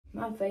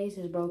My face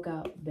is broke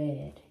out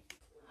bad.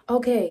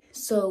 Okay,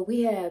 so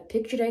we have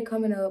picture day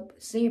coming up,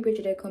 senior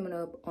picture day coming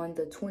up on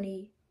the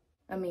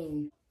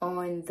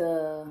on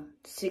the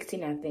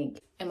 16th, I think.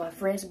 And my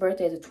friend's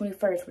birthday is the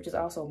 21st, which is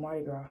also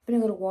Mardi Gras. I'm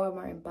gonna go to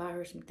Walmart and buy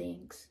her some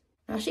things.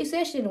 Now, she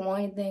said she didn't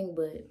want anything,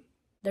 but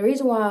the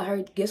reason why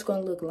her gift's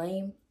gonna look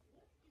lame,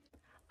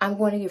 I'm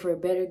going to give her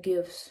better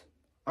gifts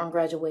on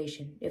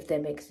graduation, if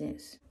that makes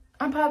sense.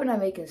 I'm probably not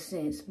making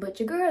sense, but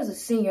your girl is a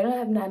senior, and I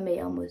have not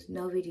made almost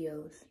no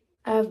videos.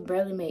 I've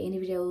barely made any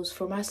videos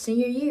for my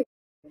senior year.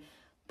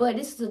 But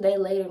this is a day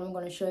later, and I'm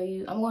going to show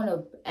you. I'm going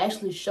to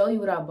actually show you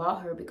what I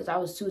bought her because I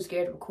was too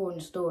scared to record in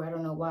the store. I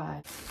don't know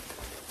why.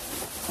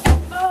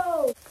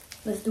 Oh!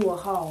 Let's do a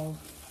haul.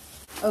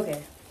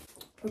 Okay.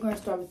 We're going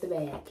to start with the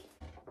bag.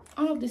 I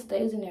don't know if this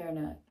stays in there or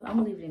not. I'm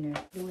going to leave it in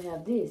there. Then we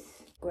have this.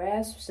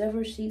 Grasp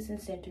several sheets in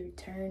center.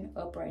 Turn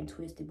upright and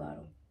twist the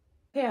bottom.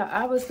 Okay,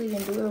 I obviously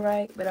didn't do it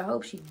right, but I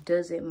hope she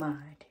doesn't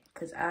mind.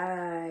 Because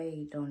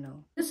I don't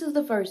know. This is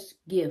the first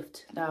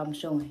gift that I'm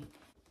showing.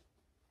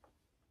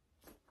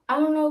 I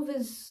don't know if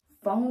it's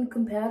phone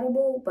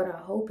compatible, but I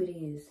hope it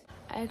is.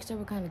 I asked her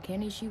what kind of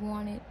candy she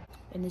wanted,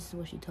 and this is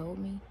what she told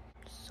me.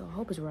 So I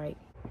hope it's right.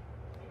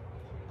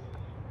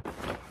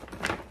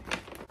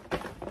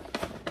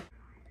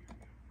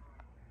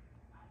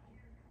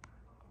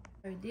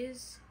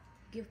 This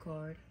gift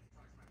card,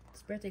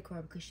 it's a birthday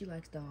card because she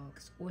likes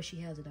dogs, or she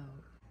has a dog.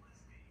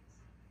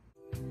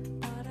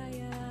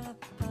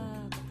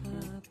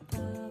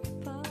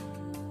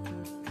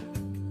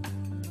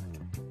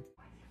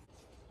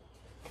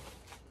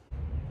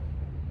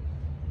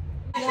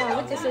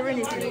 Look at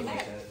Serenity.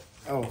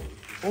 Oh,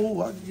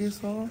 I can get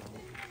some.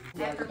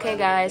 Okay,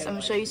 guys, I'm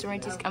gonna show you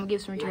Serenity's. I'm gonna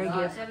give Serenity her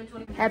gift.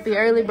 Happy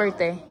early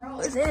birthday. Oh,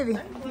 it's heavy.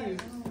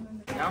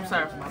 Yeah, I'm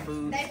sorry for my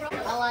boobs.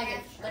 I like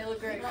it. They look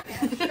great.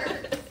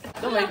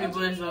 Don't make me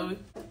blush, Zoe.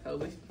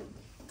 Holy.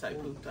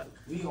 Type poop type.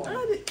 I'm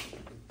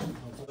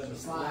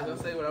not gonna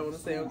say what I want to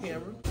say on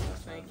camera.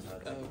 Thank you. Oh,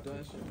 do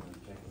I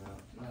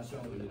show?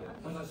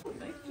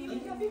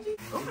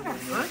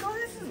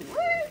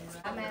 What?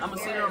 I'm gonna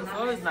sit her on the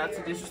floor. It's not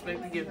to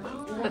disrespect the gift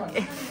though.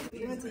 Okay.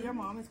 Give it to your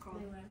mom. It's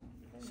cold.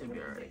 Should be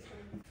alright.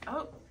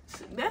 Oh,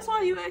 that's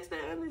why you asked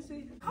that,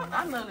 honestly.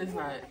 I know it's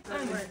not.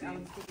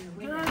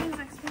 Girl, this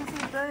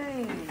expensive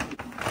thing.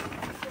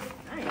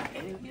 I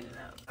can't even get it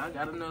out. I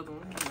got another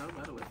one, you know,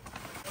 by the way.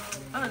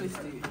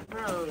 Honestly,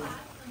 bro,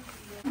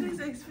 this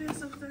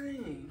expensive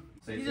thing.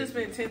 You just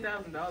spent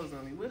 $10,000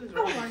 on me. What is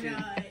wrong with you?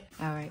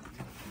 All right,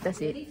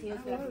 that's it.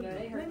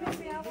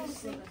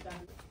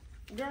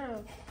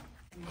 Girl.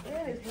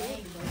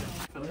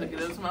 I'm hook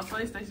it up to my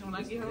PlayStation when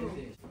I get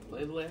home.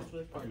 Play the last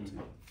of part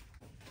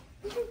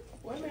 2.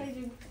 What made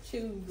you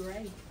choose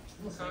gray?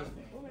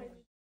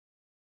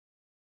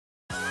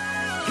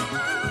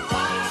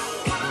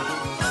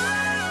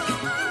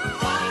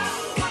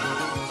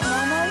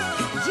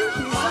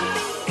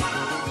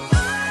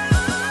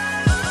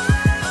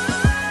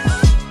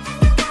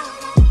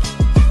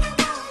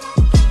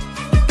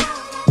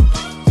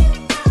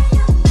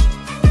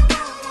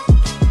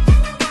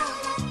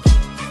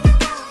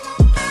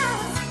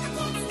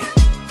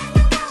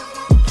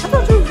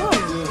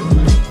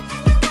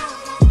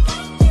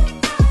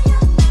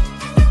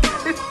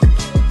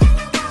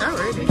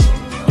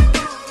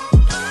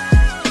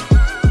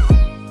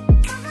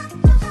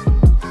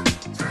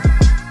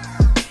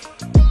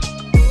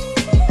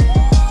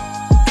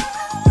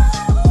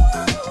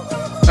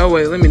 Oh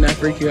wait, let me not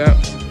freak you out.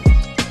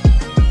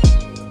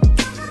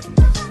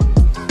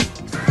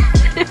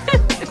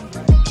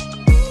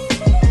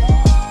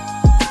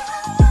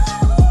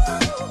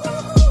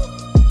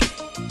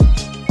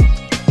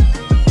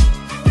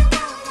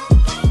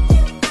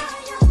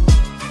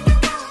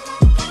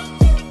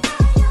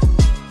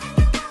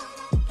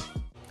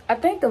 I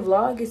think the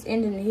vlog is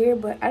ending here,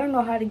 but I don't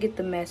know how to get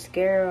the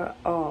mascara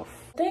off.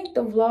 I think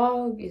the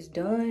vlog is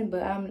done,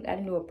 but I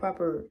didn't do a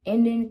proper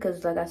ending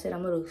because, like I said,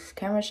 I'm a little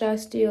camera shy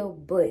still.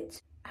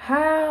 But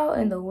how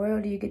in the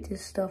world do you get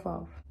this stuff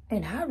off?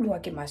 And how do I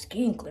get my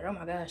skin clear? Oh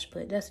my gosh,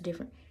 but that's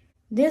different.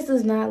 This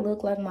does not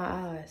look like my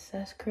eyes.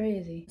 That's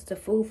crazy. It's the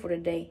food for the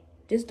day.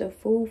 Just the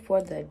food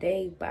for the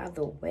day, by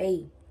the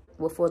way.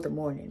 Well, for the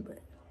morning, but